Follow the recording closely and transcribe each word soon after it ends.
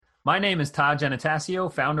My name is Todd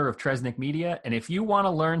Genatasio, founder of Tresnick Media, and if you want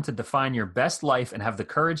to learn to define your best life and have the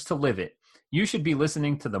courage to live it, you should be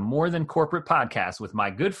listening to the More Than Corporate podcast with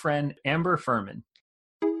my good friend, Amber Furman.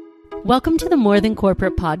 Welcome to the More Than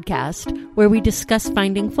Corporate podcast, where we discuss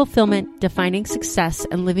finding fulfillment, defining success,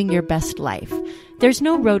 and living your best life. There's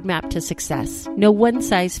no roadmap to success, no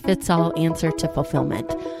one-size-fits-all answer to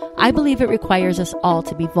fulfillment. I believe it requires us all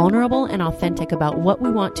to be vulnerable and authentic about what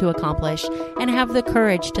we want to accomplish and have the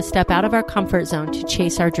courage to step out of our comfort zone to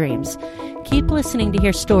chase our dreams. Keep listening to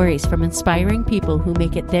hear stories from inspiring people who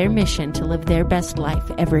make it their mission to live their best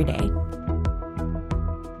life every day.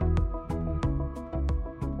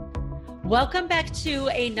 Welcome back to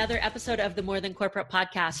another episode of the More Than Corporate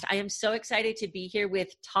podcast. I am so excited to be here with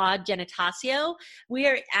Todd Genatasio. We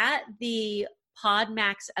are at the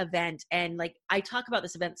PodMax event, and I talk about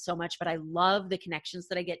this event so much, but I love the connections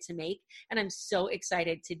that I get to make, and I'm so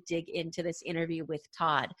excited to dig into this interview with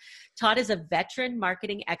Todd. Todd is a veteran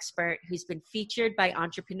marketing expert who's been featured by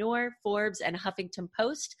Entrepreneur, Forbes, and Huffington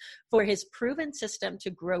Post for his proven system to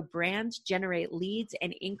grow brands, generate leads,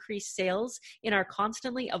 and increase sales in our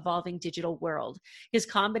constantly evolving digital world. His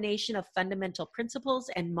combination of fundamental principles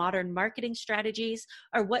and modern marketing strategies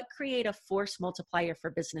are what create a force multiplier for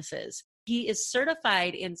businesses. He is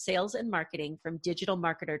certified in sales and marketing from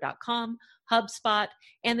digitalmarketer.com, HubSpot,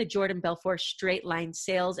 and the Jordan Belfort Straight Line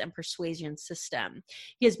Sales and Persuasion System.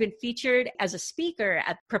 He has been featured as a speaker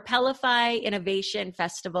at Propelify Innovation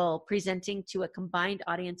Festival, presenting to a combined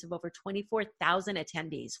audience of over 24,000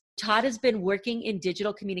 attendees. Todd has been working in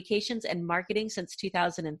digital communications and marketing since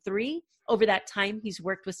 2003. Over that time, he's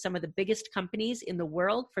worked with some of the biggest companies in the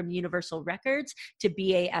world, from Universal Records to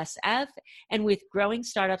BASF, and with growing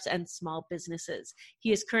startups and small businesses.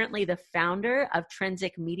 He is currently the founder of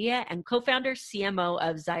Tresnick Media and co-founder CMO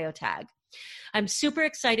of Zyotag. I'm super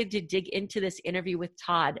excited to dig into this interview with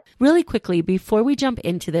Todd. Really quickly, before we jump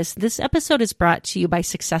into this episode is brought to you by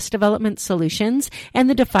Success Development Solutions and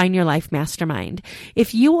the Define Your Life Mastermind.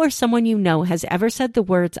 If you or someone you know has ever said the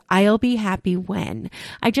words, "I'll be happy when,"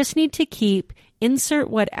 I just need to insert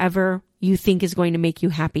whatever you think is going to make you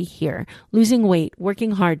happy here. Losing weight,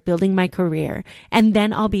 working hard, building my career, and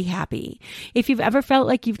then I'll be happy. If you've ever felt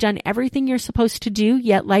like you've done everything you're supposed to do,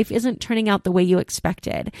 yet life isn't turning out the way you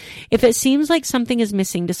expected. If it seems like something is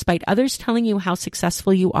missing despite others telling you how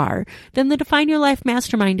successful you are, then the Define Your Life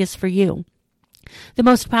Mastermind is for you. The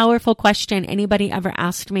most powerful question anybody ever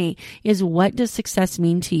asked me is, what does success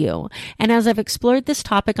mean to you? And as I've explored this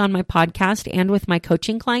topic on my podcast and with my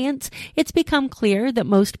coaching clients, it's become clear that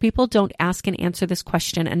most people don't ask and answer this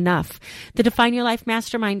question enough. The Define Your Life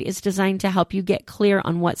Mastermind is designed to help you get clear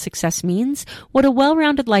on what success means, what a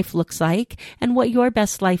well-rounded life looks like, and what your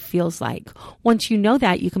best life feels like. Once you know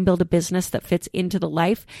that, you can build a business that fits into the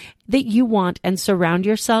life that you want and surround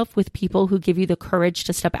yourself with people who give you the courage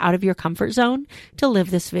to step out of your comfort zone to live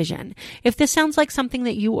this vision. If this sounds like something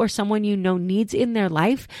that you or someone you know needs in their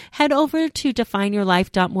life, head over to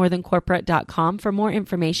defineyourlife.morethancorporate.com for more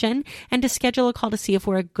information and to schedule a call to see if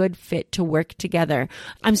we're a good fit to work together.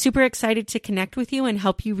 I'm super excited to connect with you and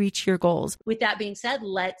help you reach your goals. With that being said,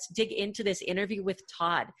 let's dig into this interview with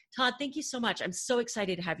Todd. Todd, thank you so much. I'm so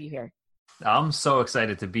excited to have you here. I'm so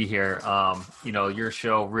excited to be here. Your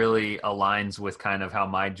show really aligns with kind of how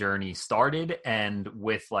my journey started and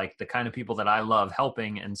with the kind of people that I love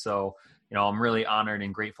helping. And so, I'm really honored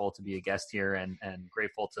and grateful to be a guest here and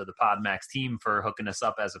grateful to the PodMax team for hooking us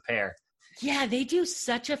up as a pair. Yeah, they do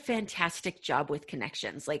such a fantastic job with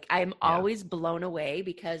connections. I'm always blown away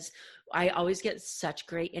because I always get such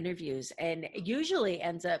great interviews, and usually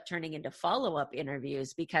ends up turning into follow-up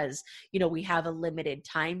interviews because, we have a limited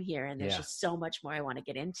time here and there's just so much more I want to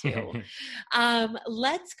get into.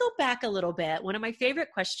 Let's go back a little bit. One of my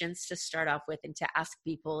favorite questions to start off with and to ask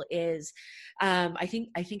people is, I think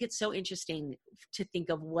it's so interesting to think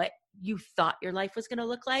of what you thought your life was going to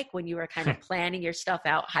look like when you were kind of planning your stuff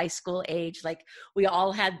out, high school age. We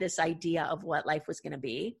all had this idea of what life was going to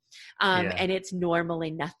be. And it's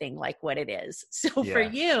normally nothing like what it is. So for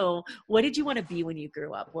you, what did you want to be when you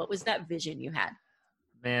grew up? What was that vision you had?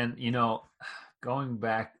 Man, going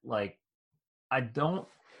back, I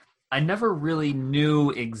never really knew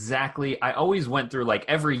exactly. I always went through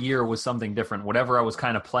every year was something different, whatever I was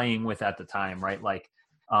kind of playing with at the time. Right.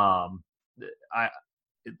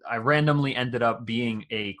 I randomly ended up being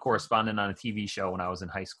a correspondent on a TV show when I was in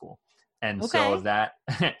high school. And so there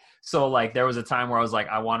was a time where I was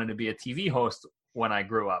I wanted to be a TV host when I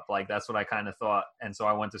grew up. That's what I kind of thought. And so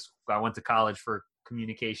I went to college for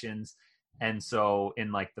communications. And so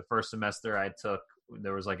in the first semester I took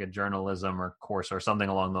there was like a journalism or course or something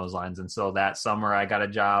along those lines. And so that summer I got a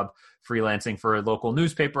job freelancing for a local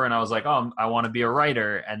newspaper, and I was like, oh, I want to be a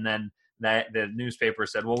writer. And then the newspaper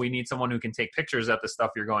said, well, we need someone who can take pictures of the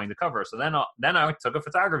stuff you're going to cover. So then I took a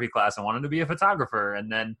photography class and wanted to be a photographer.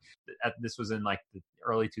 And then this was in like the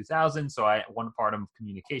early 2000s. So one part of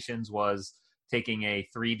communications was taking a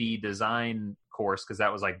 3D design course, because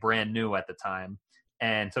that was like brand new at the time,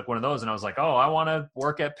 and took one of those. And I was like, oh, I want to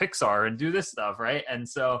work at Pixar and do this stuff, right? And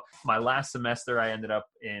so my last semester, I ended up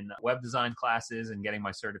in web design classes and getting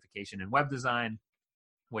my certification in web design,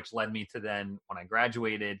 which led me to then, when I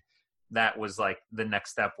graduated, that was like the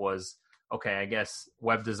next step was, okay, I guess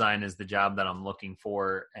web design is the job that I'm looking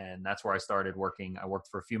for. And that's where I started working. I worked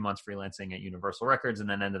for a few months freelancing at Universal Records, and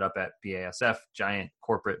then ended up at BASF, giant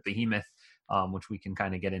corporate behemoth, which we can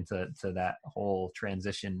kind of get into that whole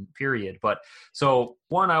transition period. But so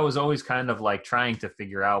one, I was always kind of like trying to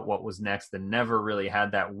figure out what was next, and never really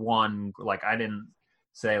had that one, like I didn't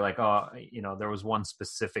say like, oh, there was one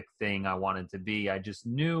specific thing I wanted to be. I just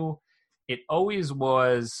knew it always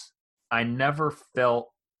was, I never felt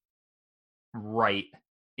right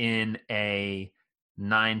in a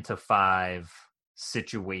 9-to-5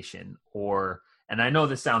 situation, and I know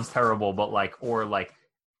this sounds terrible, but like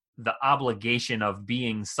the obligation of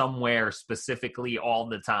being somewhere specifically all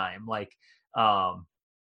the time. Like,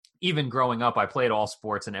 even growing up, I played all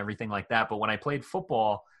sports and everything like that. But when I played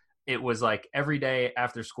football, it was like every day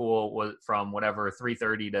after school was from whatever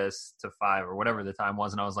 3:30 to 5 or whatever the time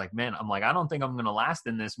was. And I was like, man, I don't think I'm going to last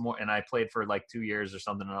in this more. And I played for like 2 years or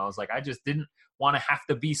something. And I was like, I just didn't want to have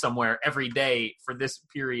to be somewhere every day for this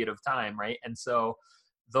period of time. Right. And so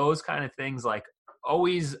those kind of things, like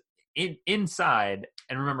always inside.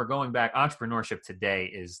 And remember, going back, entrepreneurship today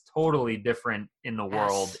is totally different in the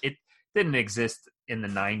world. It didn't exist in the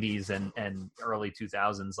 90s and early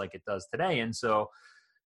 2000s like it does today. And so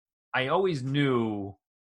I always knew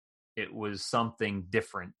it was something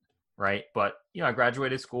different, right? But, I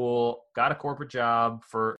graduated school, got a corporate job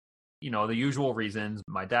for, the usual reasons.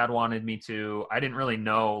 My dad wanted me to. I didn't really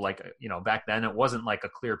know, like, back then it wasn't like a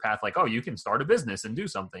clear path, like, oh, you can start a business and do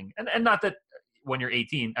something. And not that when you're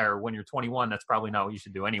 18 or when you're 21, that's probably not what you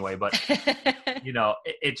should do anyway. But,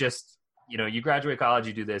 it just, you graduate college,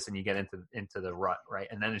 you do this, and you get into the rut, right?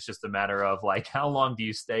 And then it's just a matter of like, how long do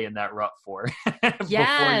you stay in that rut for before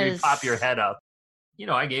you pop your head up?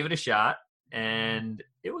 I gave it a shot, and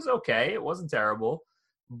it was okay. It wasn't terrible,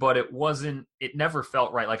 but it never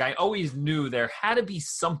felt right. Like, I always knew there had to be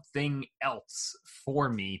something else for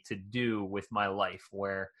me to do with my life,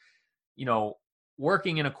 where,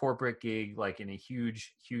 working in a corporate gig, like in a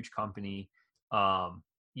huge, huge company,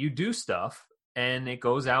 you do stuff, and it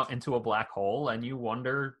goes out into a black hole, and you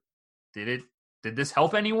wonder, did this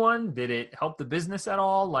help anyone? Did it help the business at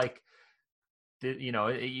all? Like,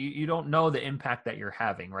 you don't know the impact that you're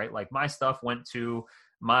having, right? Like, my stuff went to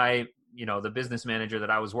my, the business manager that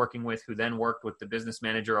I was working with, who then worked with the business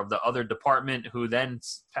manager of the other department, who then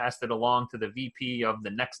passed it along to the VP of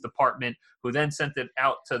the next department, who then sent it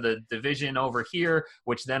out to the division over here,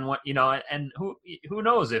 which then went, and who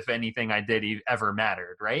knows if anything I did ever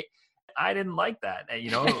mattered, right? I didn't like that,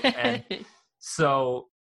 and so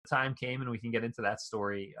time came, and we can get into that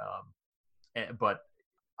story. But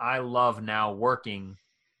I love now working,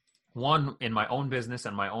 one, in my own business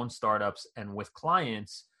and my own startups, and with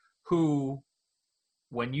clients who,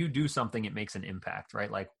 when you do something, it makes an impact,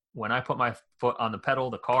 right? Like, when I put my foot on the pedal,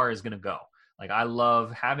 the car is going to go. Like, I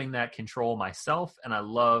love having that control myself, and I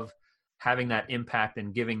love having that impact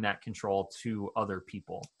and giving that control to other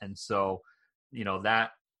people. And so,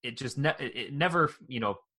 that it just it never,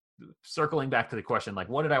 circling back to the question, like,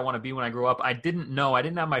 what did I want to be when I grew up? I didn't know. I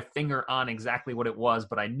didn't have my finger on exactly what it was,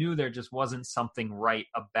 but I knew there just wasn't something right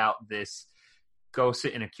about this. Go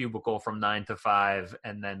sit in a cubicle from 9 to 5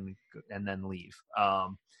 and then leave.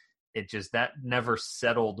 It just, that never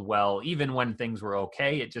settled well. Even when things were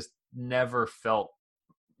okay, it just never felt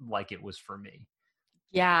like it was for me.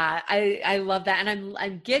 Yeah, I love that. And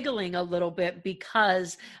I'm giggling a little bit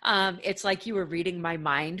because it's like you were reading my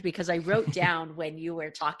mind, because I wrote down when you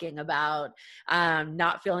were talking about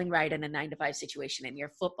not feeling right in a 9-to-5 situation, and your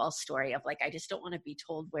football story of like, I just don't want to be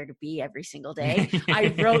told where to be every single day.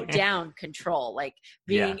 I wrote down control, like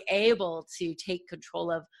being able to take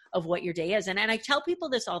control of what your day is. And I tell people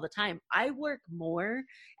this all the time. I work more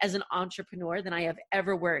as an entrepreneur than I have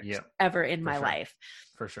ever worked ever in my life.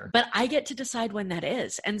 For sure. But I get to decide when that is.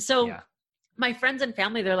 And so my friends and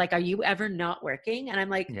family, they're like, are you ever not working? And I'm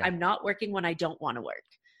like, I'm not working when I don't want to work.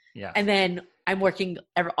 Yeah. And then I'm working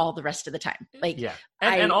all the rest of the time. Like, yeah.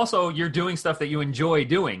 And also you're doing stuff that you enjoy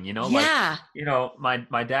doing, yeah. like,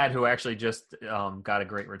 my dad, who actually just got a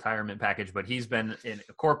great retirement package, but he's been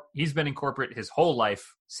in corporate his whole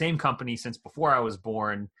life, same company since before I was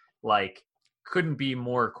born, like couldn't be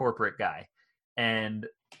more corporate guy. And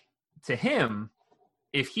to him,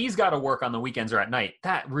 if he's got to work on the weekends or at night,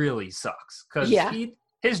 that really sucks, because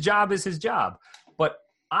his job is his job. But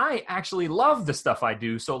I actually love the stuff I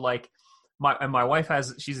do. So like my wife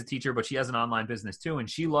she's a teacher, but she has an online business too, and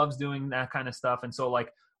she loves doing that kind of stuff. And so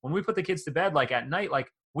like when we put the kids to bed, like at night, like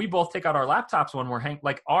we both take out our laptops when we're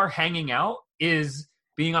our hanging out is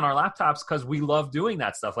being on our laptops, because we love doing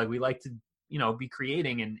that stuff. Like we like to, be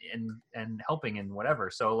creating and helping and whatever.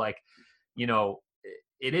 So like,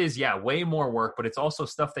 it is, way more work, but it's also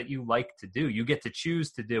stuff that you like to do. You get to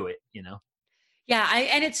choose to do it, Yeah.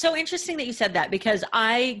 And it's so interesting that you said that, because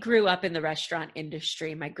I grew up in the restaurant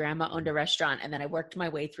industry. My grandma owned a restaurant, and then I worked my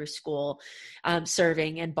way through school,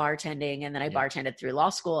 serving and bartending. And then I bartended through law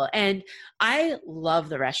school, and I love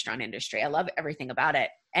the restaurant industry. I love everything about it.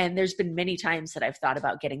 And there's been many times that I've thought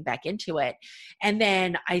about getting back into it. And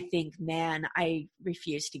then I think, man, I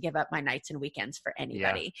refuse to give up my nights and weekends for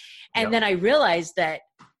anybody. Yeah. And then I realized that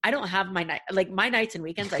I don't have my nights and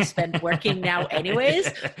weekends I spend working now anyways,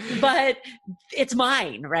 but it's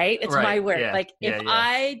mine, right? It's my work. Yeah. Like if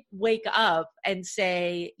I wake up and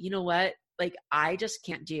say, you know what, like I just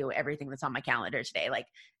can't do everything that's on my calendar today. Like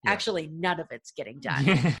actually none of it's getting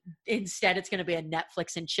done. Instead, it's going to be a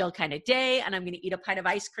Netflix and chill kind of day, and I'm going to eat a pint of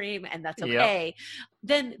ice cream, and that's okay.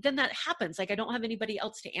 Then that happens. Like I don't have anybody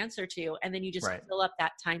else to answer to. And then you just fill up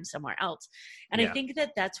that time somewhere else. And I think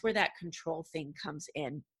that that's where that control thing comes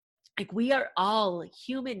in. Like we are all,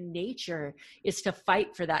 human nature is to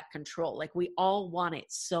fight for that control. Like we all want it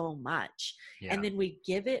so much. And then we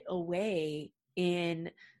give it away in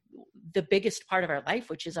the biggest part of our life,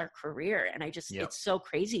 which is our career. And it's so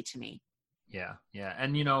crazy to me. Yeah. Yeah.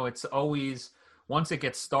 And it's always, once it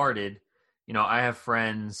gets started, I have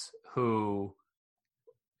friends who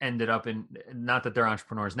ended up in, not that they're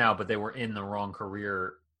entrepreneurs now, but they were in the wrong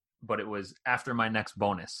career, but it was after my next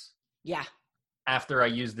bonus. Yeah. After I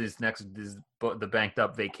use the banked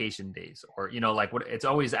up vacation days, or, like what, it's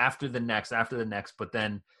always after the next, but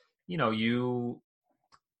then,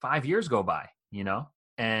 5 years go by,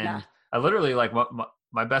 and I literally, like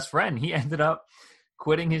my best friend, he ended up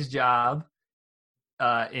quitting his job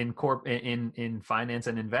in finance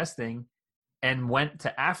and investing, and went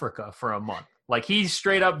to Africa for a month. Like he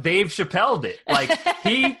straight up Dave Chappelle'd it. Like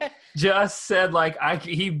he just said, like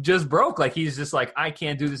he just broke. Like he's just like, I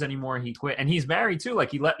can't do this anymore. He quit, and he's married too.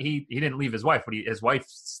 Like he didn't leave his wife, but his wife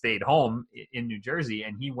stayed home in New Jersey,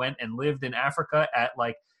 and he went and lived in Africa at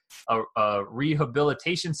like a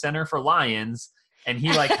rehabilitation center for lions. And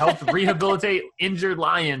he like helped rehabilitate injured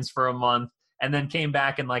lions for a month, and then came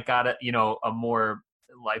back and like got a more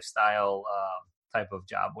lifestyle type of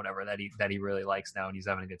job, whatever, that he really likes now, and he's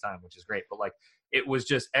having a good time, which is great. But like it was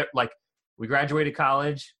just like we graduated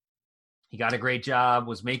college, he got a great job,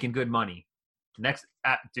 was making good money. Next,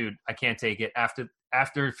 dude, I can't take it. After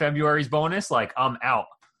February's bonus, like I'm out.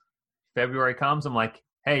 February comes, I'm like,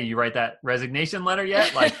 hey, you write that resignation letter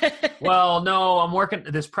yet? Like, well, no, I'm working.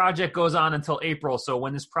 This project goes on until April. So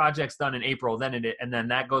when this project's done in April, and then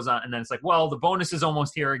that goes on. And then it's like, well, the bonus is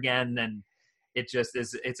almost here again. And it just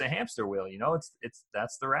is, it's a hamster wheel,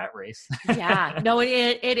 that's the rat race. Yeah, no,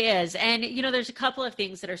 it is. And, there's a couple of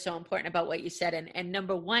things that are so important about what you said. And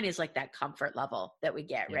number one is like that comfort level that we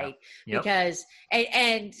get, right? Yep. Because,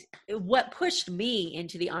 and what pushed me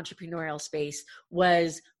into the entrepreneurial space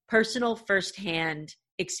was personal firsthand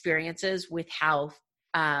experiences with how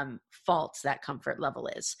false that comfort level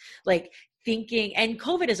is. Like thinking, and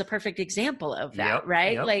COVID is a perfect example of that,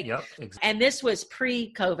 right? Exactly. And this was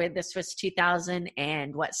pre-COVID. This was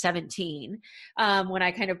 2017 when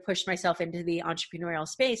I kind of pushed myself into the entrepreneurial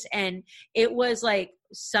space. And it was like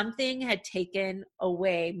something had taken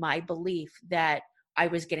away my belief that I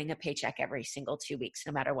was getting a paycheck every single 2 weeks,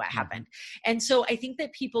 no matter what happened. And so I think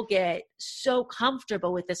that people get so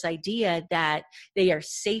comfortable with this idea that they are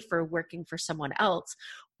safer working for someone else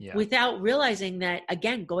without realizing that,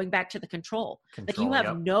 again, going back to the control like you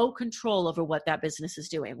have no control over what that business is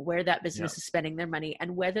doing, where that business is spending their money,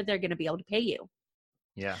 and whether they're going to be able to pay you.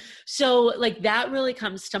 Yeah. So like that really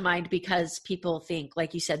comes to mind because people think,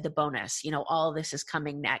 like you said, the bonus, all of this is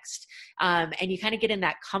coming next. And you kind of get in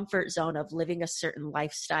that comfort zone of living a certain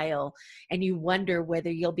lifestyle, and you wonder whether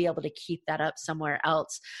you'll be able to keep that up somewhere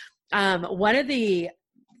else. One of the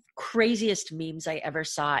craziest memes I ever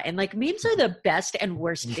saw. And like memes are the best and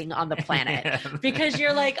worst thing on the planet because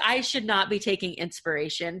you're like, I should not be taking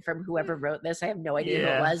inspiration from whoever wrote this. I have no idea who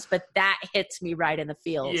it was, but that hits me right in the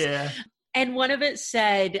feels. Yeah. And one of it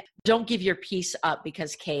said, don't give your peace up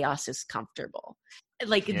because chaos is comfortable.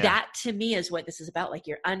 Like that to me is what this is about. Like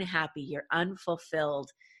you're unhappy, you're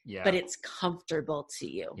unfulfilled, but it's comfortable to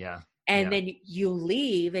you. Yeah. And then you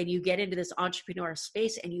leave and you get into this entrepreneurial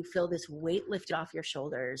space and you feel this weight lifted off your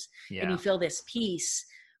shoulders and you feel this peace,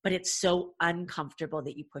 but it's so uncomfortable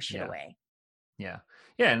that you push it away. Yeah.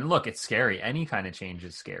 Yeah. And look, it's scary. Any kind of change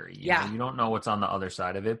is scary. You know, you don't know what's on the other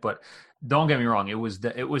side of it, but don't get me wrong. It was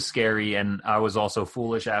scary. And I was also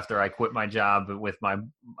foolish after I quit my job with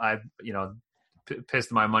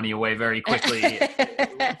pissed my money away very quickly,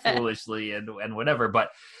 foolishly and whatever. But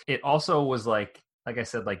it also was like I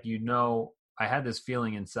said, like, I had this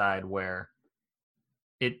feeling inside where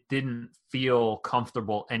it didn't feel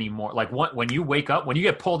comfortable anymore. Like when you wake up, when you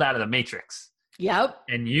get pulled out of the matrix, and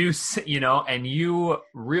and you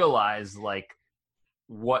realize like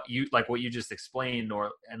what you just explained,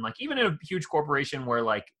 and like even in a huge corporation where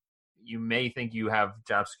like you may think you have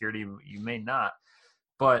job security, you may not,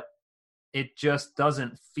 but it just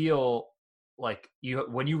doesn't feel like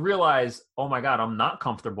when you realize, oh my God, I'm not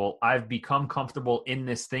comfortable. I've become comfortable in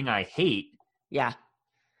this thing I hate. Yeah.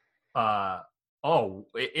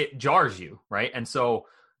 It jars you. Right. And so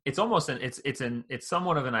it's almost it's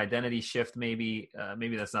somewhat of an identity shift. Maybe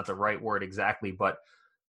that's not the right word exactly, but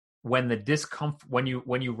when the discomfort, when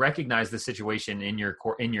you recognize the situation in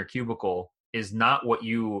your cubicle is not what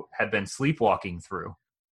you had been sleepwalking through.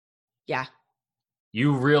 Yeah.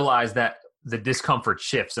 You realize that the discomfort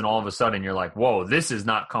shifts and all of a sudden you're like, whoa, this is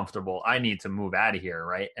not comfortable. I need to move out of here.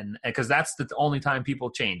 Right. And because that's the only time people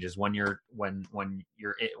change is when you're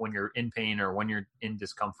in pain or when you're in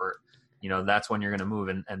discomfort, that's when you're going to move.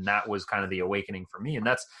 And that was kind of the awakening for me. And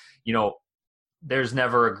that's, there's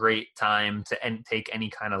never a great time to take any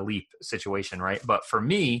kind of leap situation. Right. But for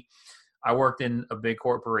me, I worked in a big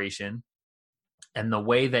corporation, and the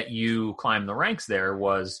way that you climb the ranks there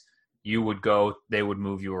was, they would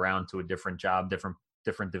move you around to a different job,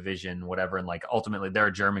 different division, whatever. And like, ultimately they're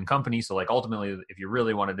a German company. So like, ultimately, if you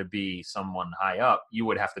really wanted to be someone high up, you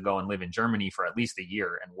would have to go and live in Germany for at least a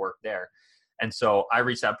year and work there. And so I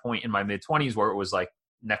reached that point in my mid-20s where it was like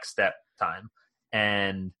next step time.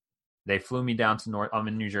 And they flew me down to I'm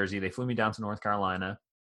in New Jersey. They flew me down to North Carolina,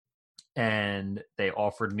 and they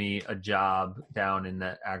offered me a job down in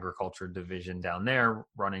the agriculture division down there,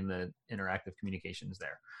 running the interactive communications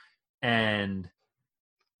there. And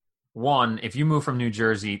if you move from New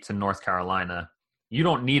Jersey to North Carolina, you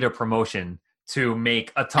don't need a promotion to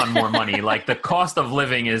make a ton more money. Like the cost of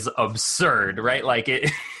living is absurd, right? Like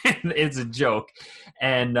it's a joke.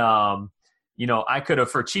 And, I could have,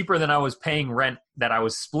 for cheaper than I was paying rent that I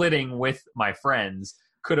was splitting with my friends,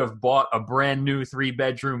 could have bought a brand new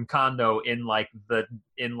 3-bedroom condo in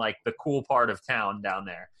the cool part of town down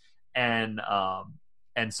there. And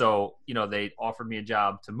so, they offered me a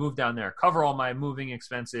job to move down there, cover all my moving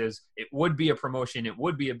expenses. It would be a promotion. It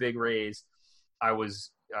would be a big raise. I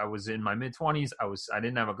was in my mid-20s. I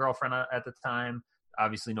didn't have a girlfriend at the time,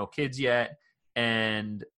 obviously no kids yet.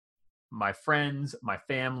 And my friends, my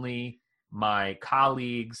family, my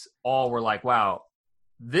colleagues all were like, wow,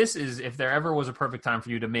 this is, if there ever was a perfect time for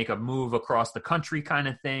you to make a move across the country kind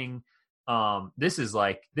of thing, this is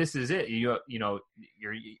it. You're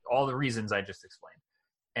all the reasons I just explained.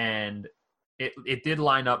 And it did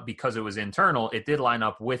line up because it was internal. It did line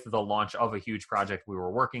up with the launch of a huge project we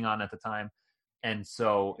were working on at the time. And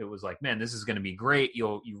so it was like, man, this is going to be great.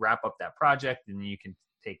 You wrap up that project and then you can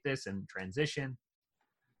take this and transition.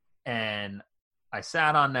 And I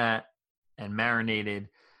sat on that and marinated.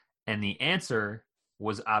 And the answer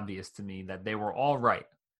was obvious to me that they were all right.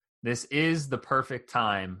 This is the perfect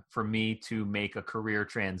time for me to make a career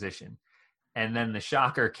transition. And then the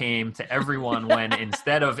shocker came to everyone when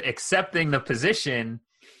instead of accepting the position,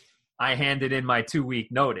 I handed in my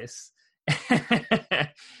 2-week notice.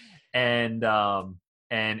 And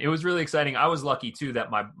it was really exciting. I was lucky too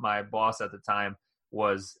that my boss at the time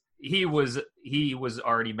was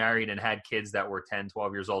already married and had kids that were 10,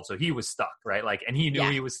 12 years old. So he was stuck, right? Like, and he knew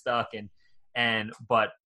he was stuck.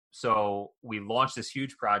 So we launched this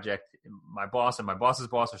huge project. My boss and my boss's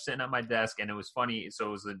boss are sitting at my desk, and it was funny. So it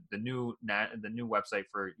was the new website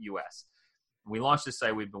for US. We launched this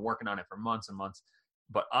site. We've been working on it for months and months.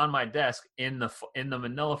 But on my desk, in the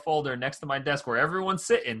Manila folder next to my desk where everyone's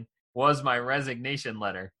sitting, was my resignation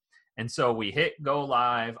letter. And so we hit go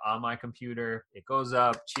live on my computer. It goes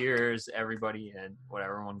up, cheers, everybody, and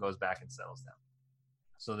everyone goes back and settles down.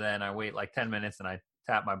 So then I wait like 10 minutes and I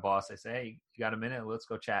tap my boss. I say, hey, you got a minute? Let's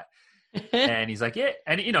go chat. And he's like, yeah.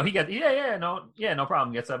 And, you know, he got, no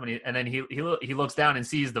problem. Gets up and then he looks down and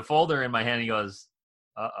sees the folder in my hand. And he goes,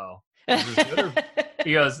 uh-oh.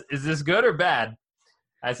 He goes, is this good or bad?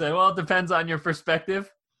 I said, well, it depends on your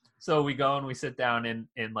perspective. So we go and we sit down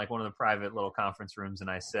in like one of the private little conference rooms. And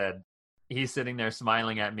I said, he's sitting there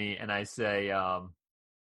smiling at me. And I say,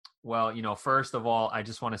 well, you know, first of all, I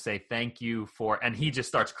just want to say thank you for, and he just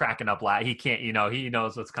starts cracking up laughing. He can't, you know, he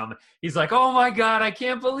knows what's coming. He's like, oh my God, I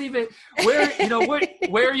can't believe it. Where, you know,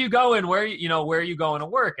 where are you going? Where are you going to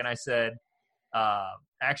work? And I said,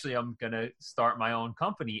 actually, I'm going to start my own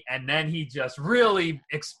company. And then he just really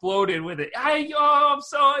exploded with it. I'm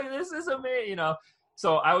sorry. This is amazing. You know,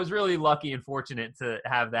 so I was really lucky and fortunate to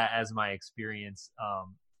have that as my experience,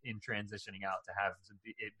 in transitioning out, to have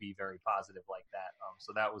it be very positive like that.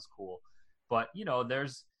 So that was cool. But, you know,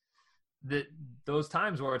 there's those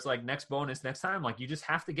times where it's like next bonus, next time, like you just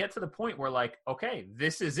have to get to the point where like, okay,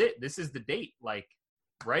 this is it. This is the date. Like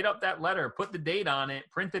write up that letter, put the date on it,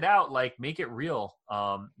 print it out, like make it real.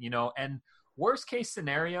 You know, and worst case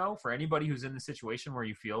scenario for anybody who's in the situation where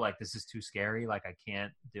you feel like this is too scary, like I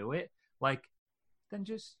can't do it, like then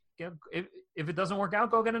just if it doesn't work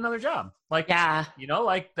out, go get another job. Like, yeah, you know,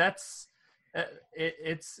 like that's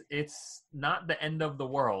it's not the end of the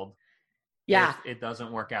world. Yeah, if it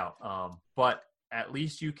doesn't work out. But at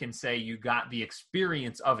least you can say you got the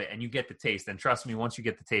experience of it and you get the taste. And trust me, once you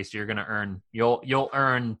get the taste, you're gonna earn. You'll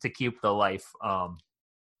earn to keep the life.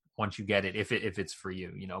 Once you get it, if it's for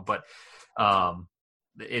you, you know. But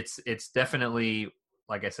it's definitely,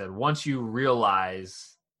 like I said, once you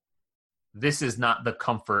realize this is not the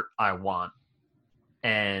comfort I want,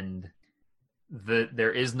 and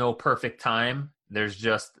there is no perfect time. There's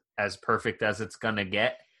just as perfect as it's going to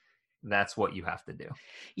get. That's what you have to do.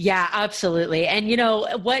 Yeah, absolutely. And you know,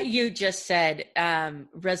 what you just said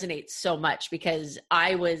resonates so much, because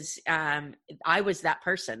I was that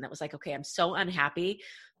person that was like, okay, I'm so unhappy,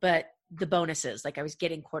 but the bonuses, like I was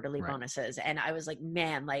getting quarterly bonuses, and I was like,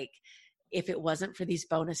 man, like, if it wasn't for these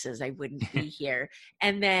bonuses, I wouldn't be here.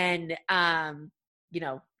 And then, you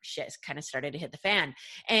know, shit kind of started to hit the fan.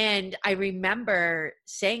 And I remember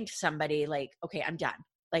saying to somebody like, okay, I'm done.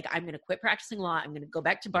 Like, I'm going to quit practicing law. I'm going to go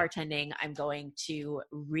back to bartending. I'm going to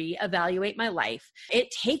reevaluate my life. It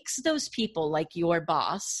takes those people like your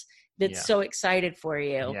boss that's so excited for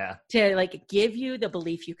you to like give you the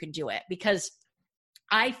belief you can do it. Because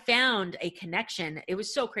I found a connection. It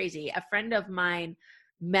was so crazy. A friend of mine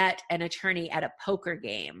met an attorney at a poker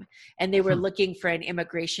game, and they were looking for an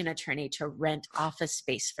immigration attorney to rent office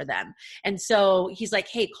space for them. And so he's like,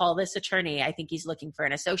 hey, call this attorney. I think he's looking for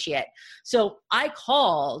an associate. So I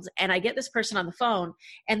called and I get this person on the phone,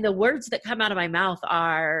 and the words that come out of my mouth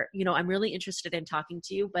are, you know, I'm really interested in talking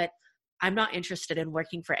to you, but I'm not interested in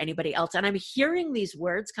working for anybody else. And I'm hearing these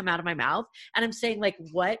words come out of my mouth, and I'm saying like,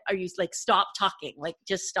 what are you, like, stop talking, like,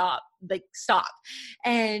 just stop, like, stop.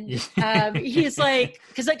 And he's like,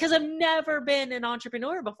 cause I've never been an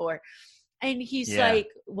entrepreneur before. And he's like,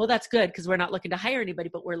 well, that's good, because we're not looking to hire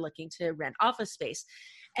anybody, but we're looking to rent office space.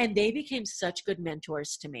 And they became such good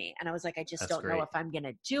mentors to me. And I was like, I just don't know if I'm going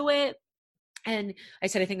to do it. And I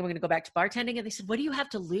said, I think I'm going to go back to bartending. And they said, what do you have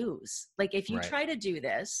to lose? Like, if you try to do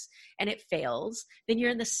this and it fails, then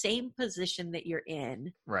you're in the same position that you're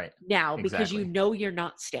in now, because you know you're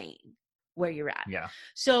not staying where you're at. Yeah.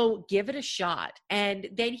 So give it a shot. And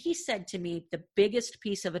then he said to me the biggest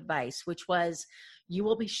piece of advice, which was, you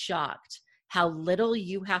will be shocked how little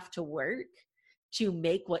you have to work to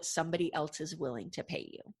make what somebody else is willing to pay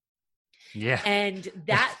you. Yeah. And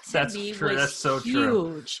that to me was that's so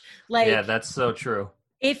huge. True. Like, yeah, that's so true.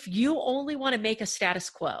 If you only want to make a status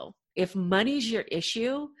quo, if money's your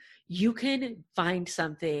issue, you can find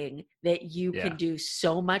something that you can do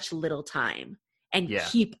so much little time and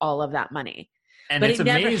keep all of that money. And but it's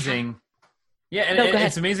amazing. Yeah. And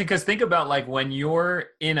it's amazing, because think about, like, when you're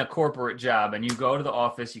in a corporate job and you go to the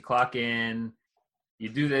office, you clock in, you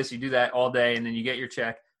do this, you do that all day, and then you get your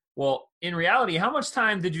check. Well, in reality, how much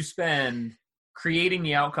time did you spend creating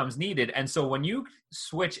the outcomes needed? And so when you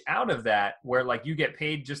switch out of that, where like you get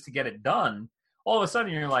paid just to get it done, all of a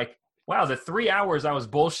sudden you're like, wow, the 3 hours I was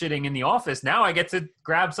bullshitting in the office, now I get to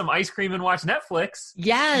grab some ice cream and watch Netflix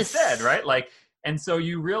instead, right? Like, and so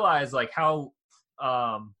you realize like how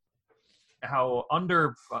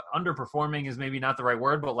underperforming is maybe not the right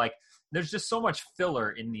word, but like there's just so much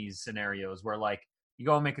filler in these scenarios where like, you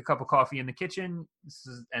go and make a cup of coffee in the kitchen,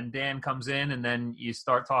 and Dan comes in, and then you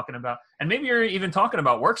start talking about, and maybe you're even talking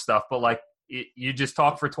about work stuff, but like you just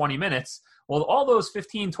talk for 20 minutes. Well, all those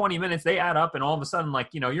 15, 20 minutes, they add up, and all of a sudden, like,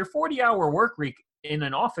 you know, your 40-hour work week in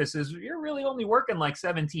an office is you're really only working like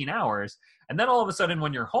 17 hours. And then all of a sudden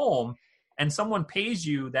when you're home and someone pays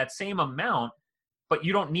you that same amount, but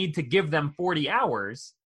you don't need to give them 40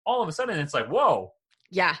 hours, all of a sudden it's like, whoa.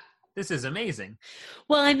 Yeah. This is amazing.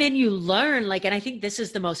 Well, and then you learn, like, and I think this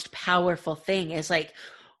is the most powerful thing is like,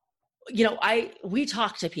 you know, we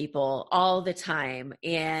talk to people all the time,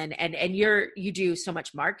 and you do so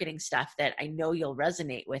much marketing stuff that I know you'll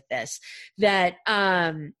resonate with this, that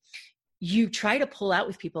you try to pull out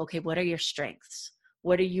with people, okay, what are your strengths?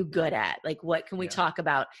 What are you good at? Like, what can we talk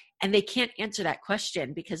about? And they can't answer that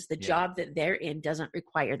question because the job that they're in doesn't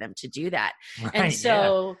require them to do that. Right, and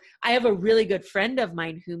so I have a really good friend of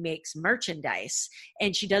mine who makes merchandise,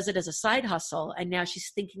 and she does it as a side hustle. And now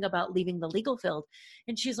she's thinking about leaving the legal field.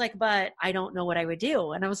 And she's like, but I don't know what I would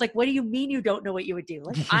do. And I was like, what do you mean you don't know what you would do?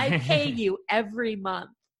 Like, I pay you every month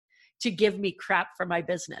to give me crap for my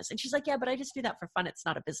business. And she's like, yeah, but I just do that for fun. It's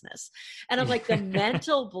not a business. And I'm like, the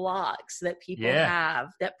mental blocks that people have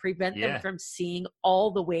that prevent them from seeing all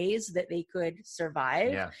the ways that they could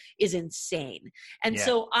survive is insane. And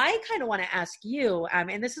so I kind of want to ask you,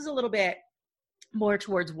 and this is a little bit more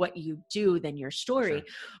towards what you do than your story,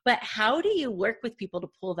 but how do you work with people to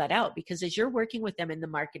pull that out? Because as you're working with them in the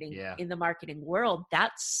marketing world,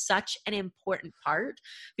 that's such an important part,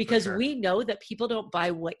 because we know that people don't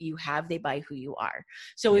buy what you have, they buy who you are.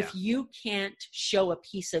 So if you can't show a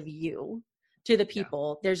piece of you to the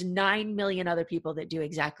people, there's 9 million other people that do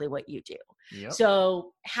exactly what you do.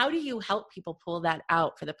 So how do you help people pull that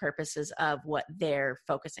out for the purposes of what they're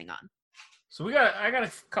focusing on? So I got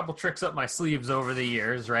a couple tricks up my sleeves over the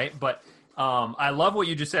years, right? But I love what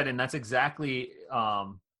you just said, and that's exactly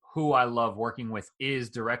who I love working with, is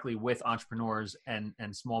directly with entrepreneurs and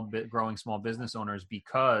growing small business owners,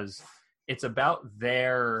 because it's about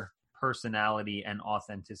their personality and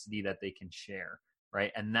authenticity that they can share,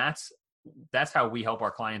 right? And that's how we help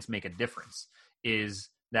our clients make a difference, is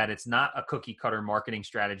that it's not a cookie cutter marketing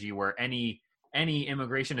strategy where any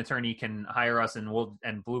immigration attorney can hire us and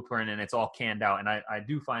blueprint, and it's all canned out. And I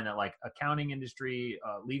do find that, like, accounting industry,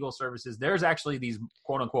 legal services, there's actually these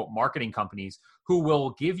quote unquote marketing companies who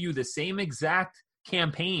will give you the same exact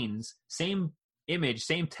campaigns, same image,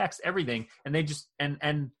 same text, everything. And they just,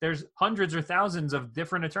 and there's hundreds or thousands of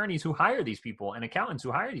different attorneys who hire these people and accountants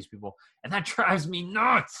who hire these people. And that drives me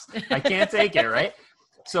nuts. I can't take it. Right.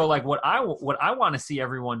 So like what I want to see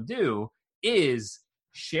everyone do is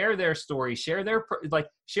share their story, share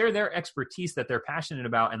their expertise that they're passionate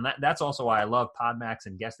about. And that's also why I love PodMax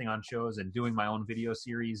and guesting on shows and doing my own video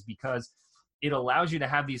series, because it allows you to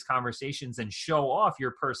have these conversations and show off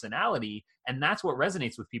your personality. And that's what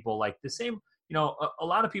resonates with people. Like the same, you know, a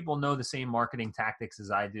lot of people know the same marketing tactics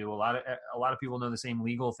as I do. A lot of people know the same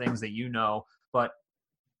legal things that you know, but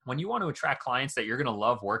when you want to attract clients that you're going to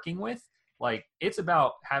love working with, like, it's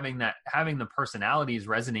about having the personalities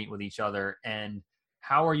resonate with each other. And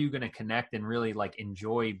how are you going to connect and really like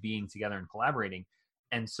enjoy being together and collaborating?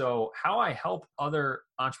 And so how I help other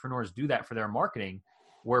entrepreneurs do that for their marketing,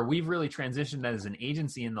 where we've really transitioned as an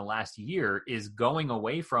agency in the last year, is going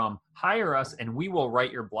away from hire us and we will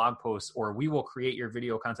write your blog posts, or we will create your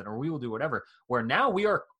video content, or we will do whatever, where now we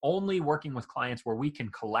are only working with clients where we can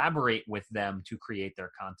collaborate with them to create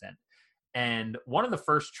their content. And one of the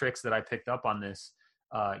first tricks that I picked up on this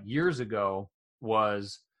years ago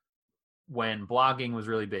was when blogging was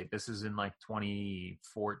really big. This is in like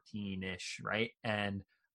 2014-ish, right? And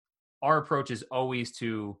our approach is always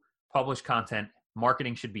to publish content.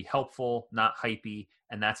 Marketing should be helpful, not hypey.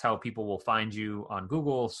 And that's how people will find you on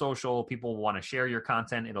Google, social. People want to share your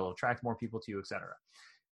content. It'll attract more people to you, et cetera.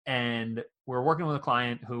 And we're working with a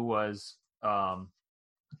client who was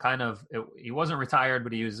he wasn't retired,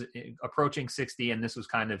 but he was approaching 60. And this was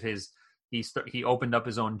kind of he opened up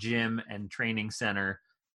his own gym and training center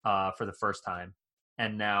for the first time.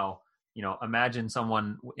 And now, you know, imagine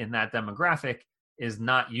someone in that demographic is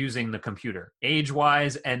not using the computer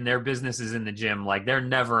age-wise, and their business is in the gym. Like, they're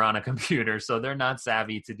never on a computer, so they're not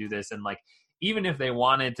savvy to do this. And like, even if they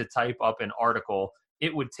wanted to type up an article,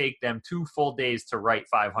 it would take them 2 full days to write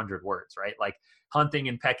 500 words, right? Like hunting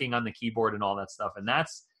and pecking on the keyboard and all that stuff. And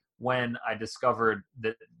that's when I discovered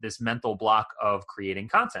this mental block of creating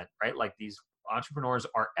content, right? Like, these entrepreneurs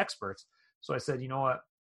are experts. So I said, you know what?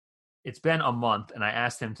 It's been a month, and I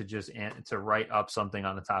asked him to write up something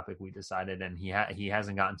on the topic we decided, and he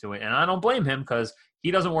hasn't gotten to it. And I don't blame him, because he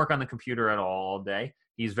doesn't work on the computer at all day.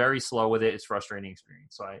 He's very slow with it. It's a frustrating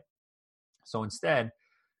experience. So instead,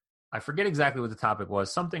 I forget exactly what the topic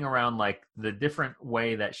was. Something around like the different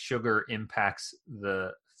way that sugar impacts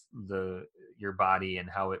your body and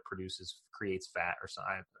how it creates fat or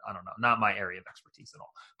something. I don't know. Not my area of expertise at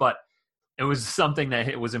all. But it was something that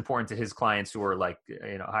it was important to his clients who are like,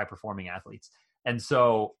 high performing athletes. And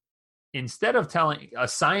so instead of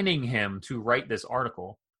assigning him to write this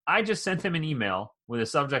article, I just sent him an email with a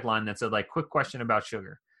subject line that said like, quick question about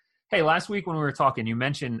sugar. Hey, last week when we were talking, you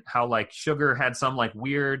mentioned how like sugar had some like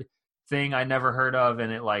weird thing I never heard of.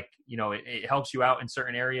 And it like, it helps you out in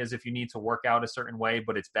certain areas if you need to work out a certain way,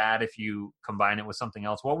 but it's bad if you combine it with something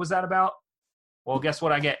else. What was that about? Well, guess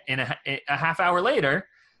what I get in a half hour later?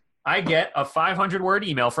 I get a 500-word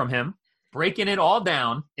email from him breaking it all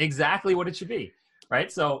down exactly what it should be,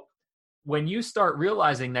 right? So when you start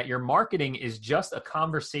realizing that your marketing is just a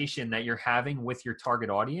conversation that you're having with your target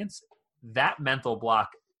audience, that mental block,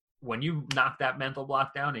 when you knock that mental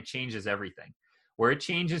block down, it changes everything. Where it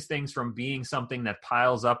changes things from being something that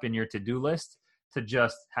piles up in your to-do list to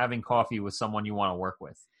just having coffee with someone you want to work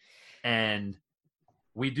with. And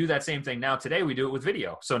we do that same thing now. Today, we do it with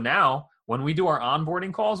video. So now when we do our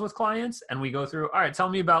onboarding calls with clients and we go through, all right, tell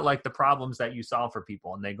me about like the problems that you solve for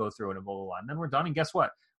people. And they go through it and blah, blah, blah. And then we're done. And guess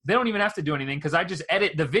what? They don't even have to do anything because I just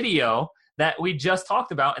edit the video that we just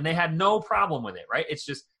talked about and they had no problem with it, right? It's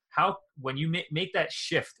just how, when you make that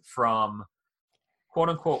shift from quote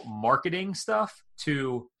unquote marketing stuff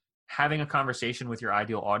to having a conversation with your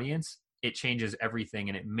ideal audience, it changes everything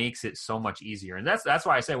and it makes it so much easier. And that's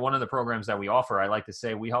why I say one of the programs that we offer, I like to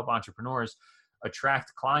say we help entrepreneurs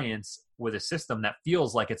attract clients with a system that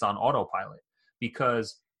feels like it's on autopilot,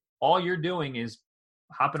 because all you're doing is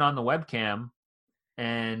hopping on the webcam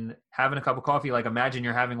and having a cup of coffee. Like imagine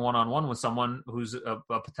you're having one-on-one with someone who's a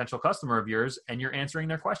potential customer of yours and you're answering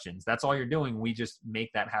their questions. That's all you're doing. We just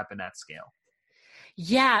make that happen at scale.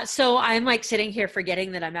 Yeah. So I'm like sitting here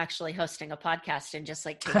forgetting that I'm actually hosting a podcast and just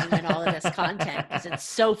like taking in all of this content because it's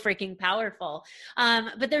so freaking powerful.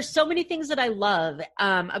 But there's so many things that I love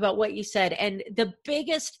about what you said. And the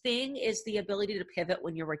biggest thing is the ability to pivot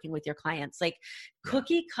when you're working with your clients. Like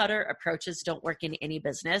cookie cutter approaches don't work in any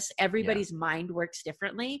business. Everybody's mind works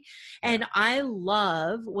differently. And I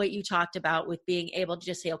love what you talked about with being able to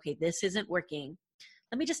just say, okay, this isn't working.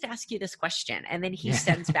 Let me just ask you this question. And then he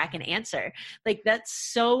sends back an answer. Like that's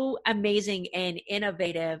so amazing and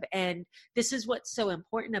innovative. And this is what's so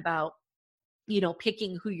important about,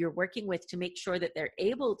 picking who you're working with to make sure that they're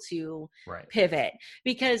able to pivot.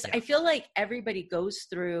 Because I feel like everybody goes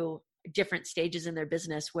through different stages in their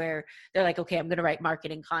business where they're like, okay, I'm going to write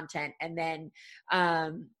marketing content. And then,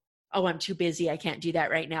 oh, I'm too busy. I can't do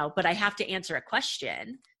that right now, but I have to answer a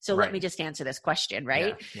question. So let me just answer this question.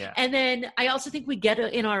 Right. Yeah. And then I also think we get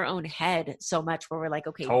in our own head so much where we're like,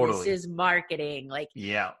 okay, this is marketing. Like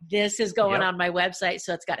this is going on my website.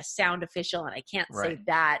 So it's got to sound official and I can't say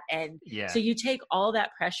that. And so you take all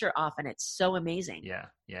that pressure off and it's so amazing. Yeah.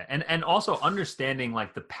 Yeah. And also understanding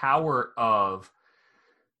like the power of,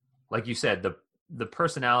 like you said, the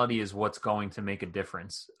personality is what's going to make a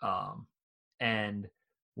difference. And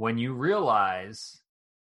when you realize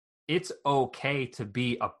it's okay to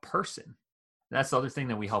be a person, that's the other thing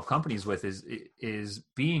that we help companies with is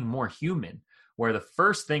being more human, where the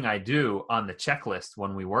first thing I do on the checklist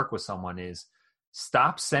when we work with someone is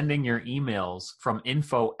stop sending your emails from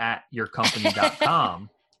info@yourcompany.com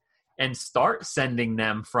and start sending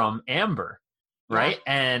them from Amber. Right.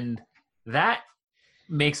 And that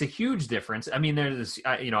makes a huge difference. I mean, there's,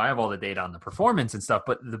 I have all the data on the performance and stuff,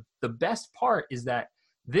 but the best part is that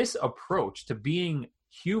this approach to being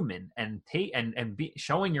human and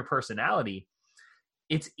showing your personality,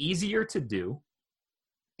 it's easier to do,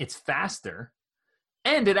 it's faster,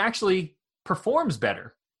 and it actually performs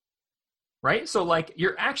better, right? So like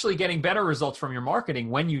you're actually getting better results from your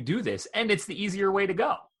marketing when you do this, and it's the easier way to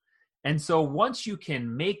go. And so once you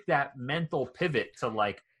can make that mental pivot to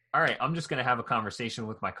like, all right, I'm just going to have a conversation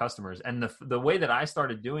with my customers. And the way that I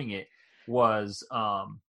started doing it was,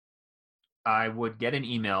 I would get an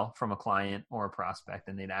email from a client or a prospect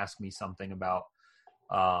and they'd ask me something about,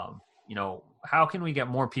 how can we get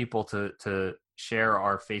more people to share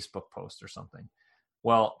our Facebook post or something?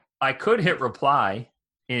 Well, I could hit reply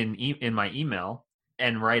in my email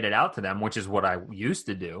and write it out to them, which is what I used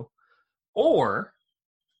to do. Or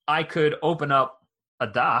I could open up a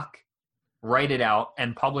doc, write it out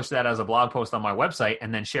and publish that as a blog post on my website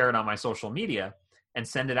and then share it on my social media and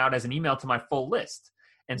send it out as an email to my full list.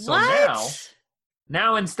 And so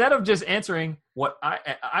now instead of just answering what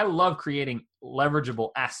I love creating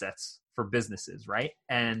leverageable assets for businesses, right?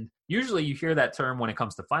 And usually you hear that term when it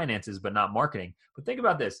comes to finances, but not marketing. But think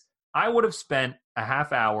about this. I would have spent a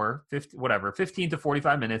half hour, 15 to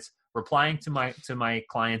 45 minutes replying to my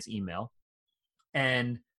client's email.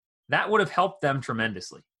 And that would have helped them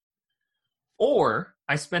tremendously. Or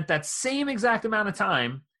I spent that same exact amount of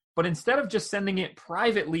time But instead of just sending it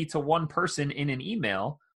privately to one person in an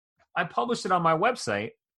email, I published it on my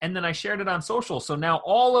website and then I shared it on social. So now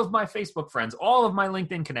all of my Facebook friends, all of my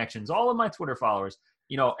LinkedIn connections, all of my Twitter followers,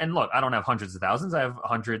 and look, I don't have hundreds of thousands. I have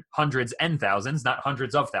hundreds and thousands, not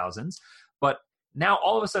hundreds of thousands. But now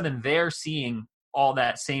all of a sudden they're seeing all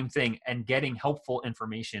that same thing and getting helpful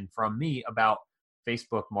information from me about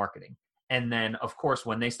Facebook marketing. And then, of course,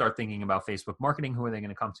 when they start thinking about Facebook marketing, who are they going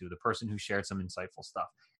to come to? The person who shared some insightful stuff.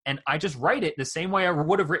 And I just write it the same way I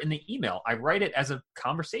would have written the email. I write it as a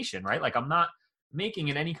conversation, right? Like I'm not making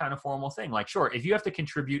it any kind of formal thing. Like, sure, if you have to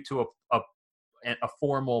contribute to a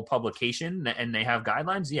formal publication and they have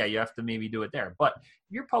guidelines, yeah, you have to maybe do it there. But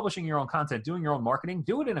if you're publishing your own content, doing your own marketing,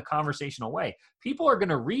 do it in a conversational way. People are going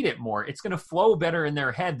to read it more. It's going to flow better in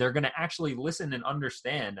their head. They're going to actually listen and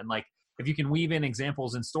understand. And like, if you can weave in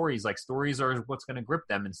examples and stories, like stories are what's going to grip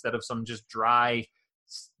them instead of some just dry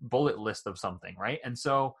bullet list of something, right? And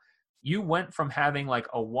so you went from having like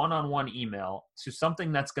a one-on-one email to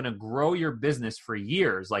something that's going to grow your business for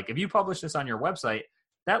years. Like if you publish this on your website,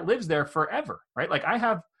 that lives there forever, right? Like I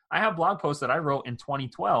have blog posts that I wrote in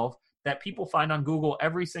 2012 that people find on Google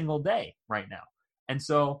every single day right now. And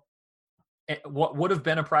so what would have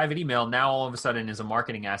been a private email now all of a sudden is a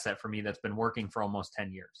marketing asset for me that's been working for almost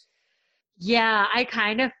 10 years. Yeah, I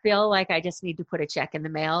kind of feel like I just need to put a check in the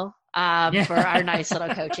mail for our nice little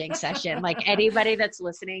coaching session. Like anybody that's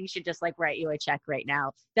listening should just like write you a check right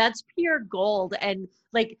now. That's pure gold. And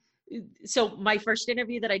like, so my first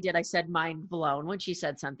interview that I did, I said mind blown when she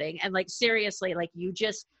said something. And like, seriously, like you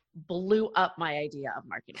just blew up my idea of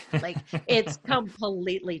marketing. Like it's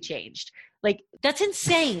completely changed. Like that's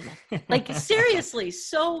insane. Like seriously,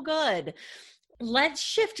 so good. Let's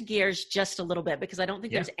shift gears just a little bit because I don't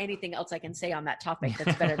think there's anything else I can say on that topic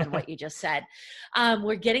that's better than what you just said.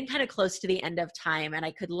 We're getting kind of close to the end of time and I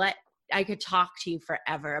could talk to you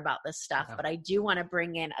forever about this stuff, but I do want to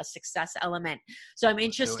bring in a success element. So I'm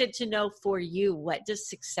interested to know for you, what does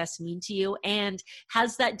success mean to you? And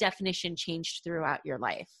has that definition changed throughout your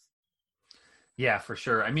life? Yeah, for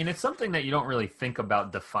sure. I mean, it's something that you don't really think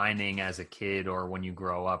about defining as a kid or when you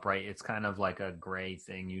grow up, right? It's kind of like a gray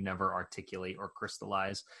thing you never articulate or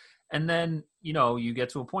crystallize. And then, you get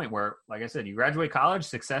to a point where, like I said, you graduate college,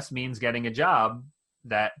 success means getting a job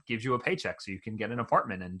that gives you a paycheck so you can get an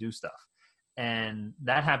apartment and do stuff. And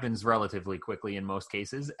that happens relatively quickly in most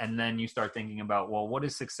cases. And then you start thinking about, well, what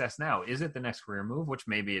is success now? Is it the next career move, which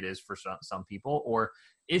maybe it is for some people, or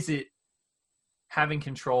is it having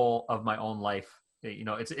control of my own life?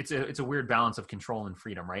 It's a weird balance of control and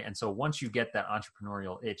freedom, right? And so once you get that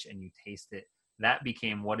entrepreneurial itch and you taste it, that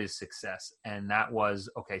became what is success. And that was,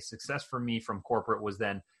 okay, success for me from corporate was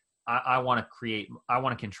then I want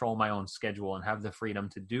to control my own schedule and have the freedom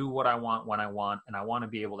to do what I want when I want. And I want to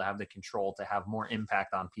be able to have the control to have more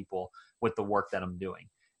impact on people with the work that I'm doing.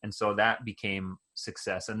 And so that became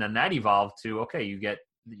success. And then that evolved to, okay,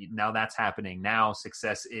 now that's happening. Now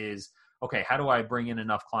success is, okay, how do I bring in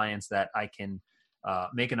enough clients that I can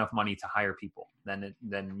make enough money to hire people? Then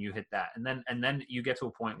you hit that. And then you get to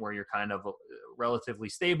a point where you're kind of relatively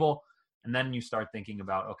stable. And then you start thinking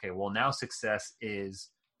about, okay, well, now success is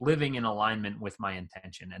living in alignment with my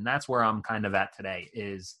intention. And that's where I'm kind of at today,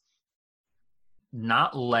 is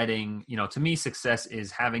not letting, to me, success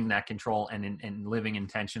is having that control and living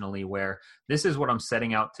intentionally, where this is what I'm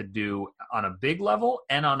setting out to do on a big level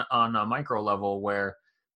and on a micro level, where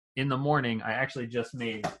in the morning, I actually just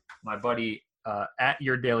made my buddy at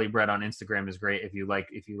Your Daily Bread on Instagram is great. If you like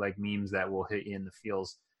memes that will hit you in the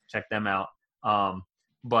feels, check them out.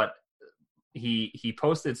 But he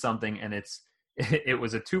posted something and it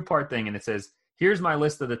was a 2-part thing, and it says, here's my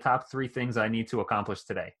list of the top 3 things I need to accomplish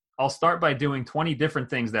today. I'll start by doing 20 different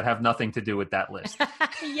things that have nothing to do with that list.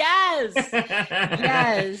 Yes.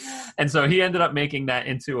 Yes. And so he ended up making that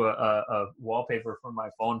into a wallpaper for my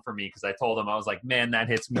phone for me, because I told him, I was like, man, that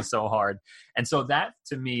hits me so hard. And so that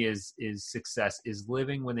to me is success, is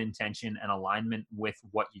living with intention and alignment with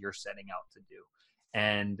what you're setting out to do.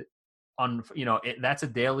 And that's a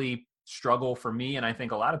daily struggle for me. And I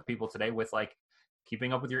think a lot of people today with like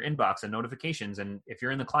keeping up with your inbox and notifications. And if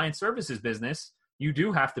you're in the client services business, you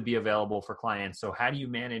do have to be available for clients. So how do you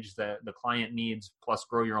manage the client needs plus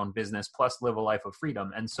grow your own business plus live a life of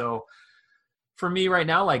freedom? And so for me right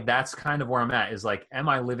now, like that's kind of where I'm at, is like, am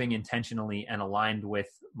I living intentionally and aligned with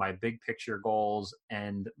my big picture goals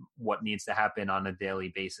and what needs to happen on a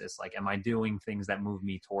daily basis? Like, am I doing things that move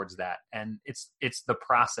me towards that? And it's the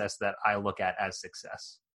process that I look at as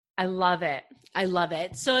success. I love it. I love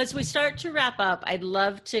it. So as we start to wrap up, I'd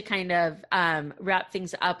love to kind of wrap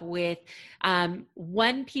things up with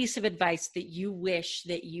one piece of advice that you wish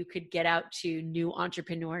that you could get out to new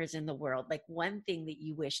entrepreneurs in the world, like one thing that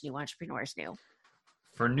you wish new entrepreneurs knew.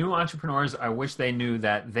 For new entrepreneurs, I wish they knew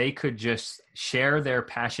that they could just share their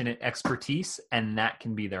passionate expertise and that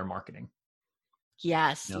can be their marketing.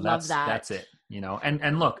 Yes, Love that. That's it.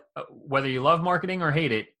 And look, whether you love marketing or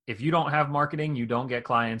hate it, if you don't have marketing, you don't get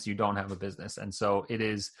clients, you don't have a business. And so it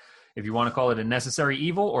is, if you want to call it a necessary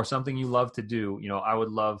evil or something you love to do, I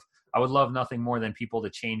would love nothing more than people to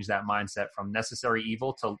change that mindset from necessary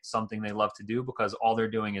evil to something they love to do, because all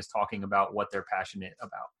they're doing is talking about what they're passionate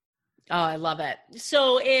about. Oh, I love it.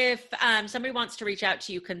 So if somebody wants to reach out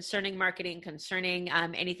to you concerning marketing, concerning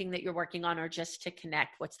anything that you're working on, or just to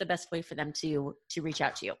connect, what's the best way for them to reach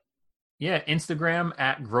out to you? Yeah, Instagram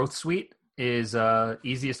at Growth Suite is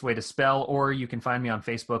easiest way to spell, or you can find me on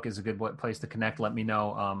Facebook is a good place to connect. Let me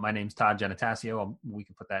know. My name's Todd Genatasio. We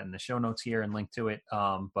can put that in the show notes here and link to it.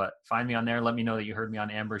 But find me on there. Let me know that you heard me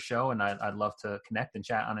on Amber's show, and I'd love to connect and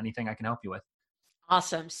chat on anything I can help you with.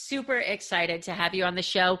 Awesome. Super excited to have you on the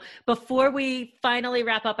show. Before we finally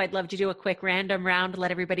wrap up, I'd love to do a quick random round,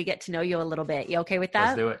 let everybody get to know you a little bit. You okay with that?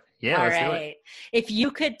 Let's do it. Yeah, All let's right. do it. If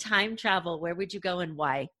you could time travel, where would you go and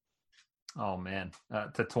why? Oh man,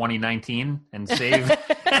 to 2019 and save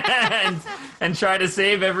and try to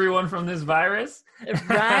save everyone from this virus,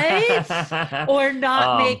 right? Or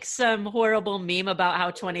not make some horrible meme about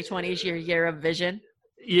how 2020 is your year of vision.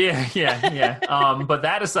 Yeah. But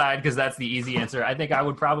that aside, because that's the easy answer, I think I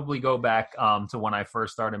would probably go back to when I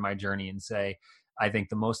first started my journey and say, I think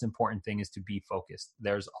the most important thing is to be focused.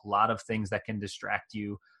 There's a lot of things that can distract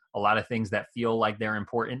you, a lot of things that feel like they're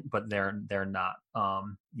important, but they're not.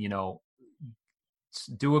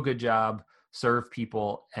 Do a good job, serve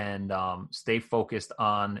people, and stay focused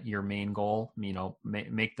on your main goal.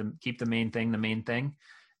 Keep the main thing,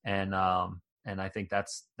 and I think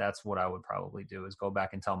that's what I would probably do, is go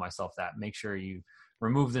back and tell myself that. Make sure you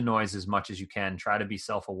remove the noise as much as you can. Try to be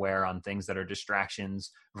self-aware on things that are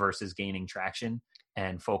distractions versus gaining traction,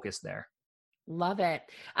 and focus there. Love it.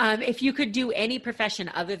 If you could do any profession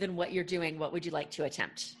other than what you're doing, what would you like to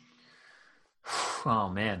attempt? Oh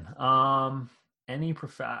man.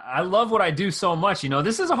 I love what I do so much.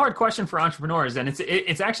 This is a hard question for entrepreneurs, and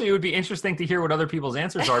it's actually, it would be interesting to hear what other people's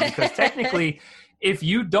answers are, because technically, if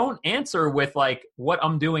you don't answer with like what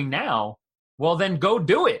I'm doing now, well, then go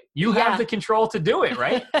do it. You have the control to do it,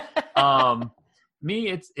 right? Me,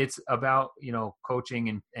 it's about,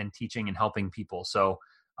 coaching and teaching and helping people. So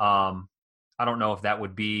I don't know if that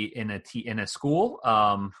would be in a school,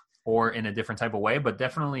 or in a different type of way, but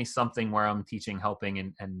definitely something where I'm teaching, helping,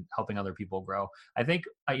 and helping other people grow. I think,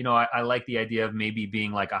 I like the idea of maybe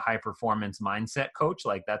being like a high performance mindset coach.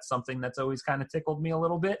 Like that's something that's always kind of tickled me a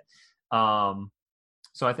little bit.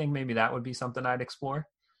 So I think maybe that would be something I'd explore.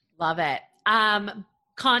 Love it.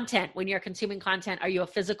 Content, when you're consuming content, are you a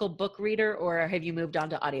physical book reader or have you moved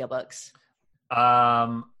on to audiobooks?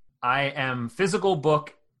 I am physical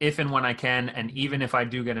book if and when I can. And even if I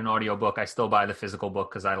do get an audiobook, I still buy the physical book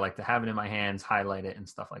because I like to have it in my hands, highlight it and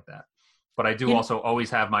stuff like that. But I do also always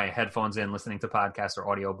have my headphones in, listening to podcasts or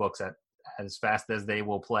audiobooks as fast as they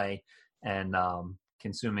will play, and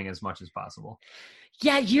consuming as much as possible.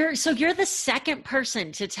 Yeah, you're the second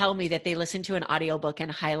person to tell me that they listen to an audiobook and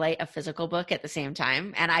highlight a physical book at the same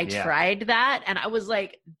time. And I tried that and I was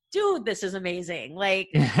like, dude, this is amazing. Like,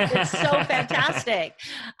 it's so fantastic.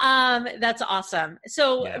 That's awesome.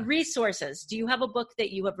 So resources, do you have a book that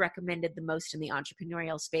you have recommended the most in the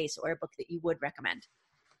entrepreneurial space, or a book that you would recommend?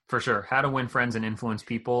 For sure. How to Win Friends and Influence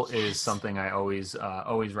People is something I always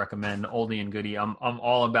recommend. Oldie and goodie. I'm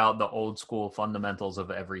all about the old school fundamentals of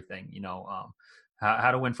everything.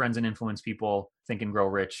 How to Win Friends and Influence People, Think and Grow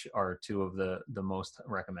Rich are two of the most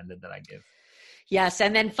recommended that I give. Yes.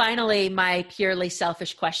 And then finally, my purely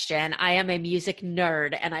selfish question. I am a music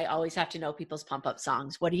nerd and I always have to know people's pump up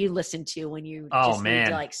songs. What do you listen to when you need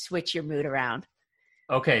to like switch your mood around?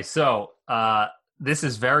 Okay. So, this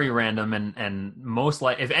is very random and most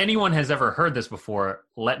if anyone has ever heard this before,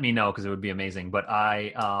 let me know, because it would be amazing. But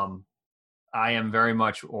I am very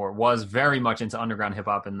much, or was very much, into underground hip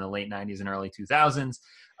hop in the late 90s and early 2000s.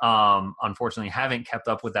 Unfortunately, haven't kept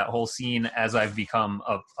up with that whole scene as I've become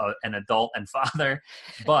an adult and father.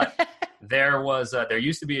 But there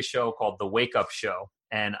used to be a show called The Wake Up Show.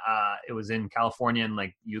 And it was in California, and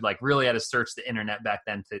like you really had to search the internet back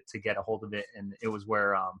then to get a hold of it. And it was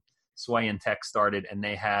where Sway and Tech started, and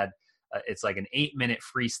they had it's like an 8-minute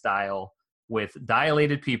freestyle with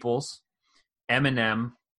Dilated Peoples,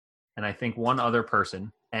 Eminem, and I think one other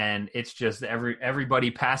person. and it's just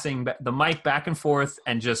everybody passing the mic back and forth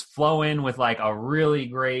and just flow in with like a really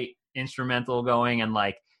great instrumental going. And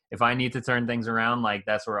like, if I need to turn things around, like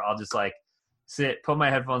that's where I'll just like sit, put my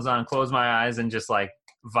headphones on, close my eyes, and just like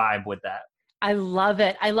vibe with that. I love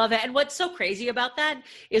it. I love it. And what's so crazy about that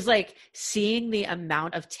is like seeing the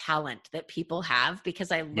amount of talent that people have,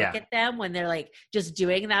 because I look at them when they're like just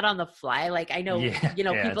doing that on the fly. Like I know,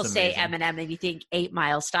 people say Eminem and you think 8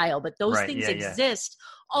 Mile style, but those things exist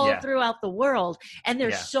all throughout the world. And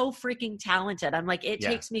they're so freaking talented. I'm like, it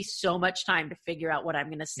takes me so much time to figure out what I'm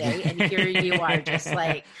going to say. And here you are just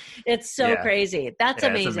like, it's so crazy. That's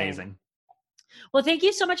amazing. It's amazing. Well, thank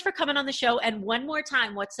you so much for coming on the show. And one more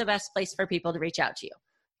time, what's the best place for people to reach out to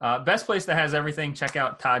you? Best place that has everything, check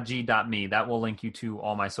out toddg.me. That will link you to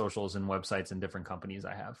all my socials and websites and different companies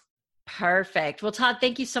I have. Perfect. Well, Todd,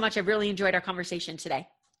 thank you so much. I've really enjoyed our conversation today.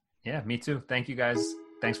 Yeah, me too. Thank you guys.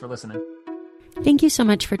 Thanks for listening. Thank you so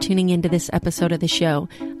much for tuning into this episode of the show.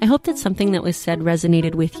 I hope that something that was said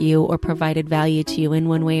resonated with you or provided value to you in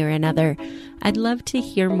one way or another. I'd love to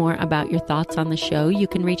hear more about your thoughts on the show. You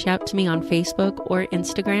can reach out to me on Facebook or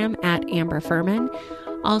Instagram at Amber Furman.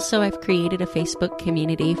 Also, I've created a Facebook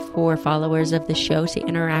community for followers of the show to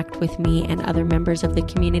interact with me and other members of the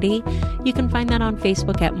community. You can find that on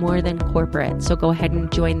Facebook at More Than Corporate. So go ahead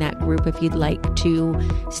and join that group if you'd like to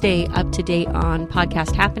stay up to date on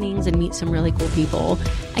podcast happenings and meet some really cool people.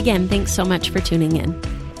 Again, thanks so much for tuning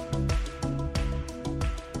in.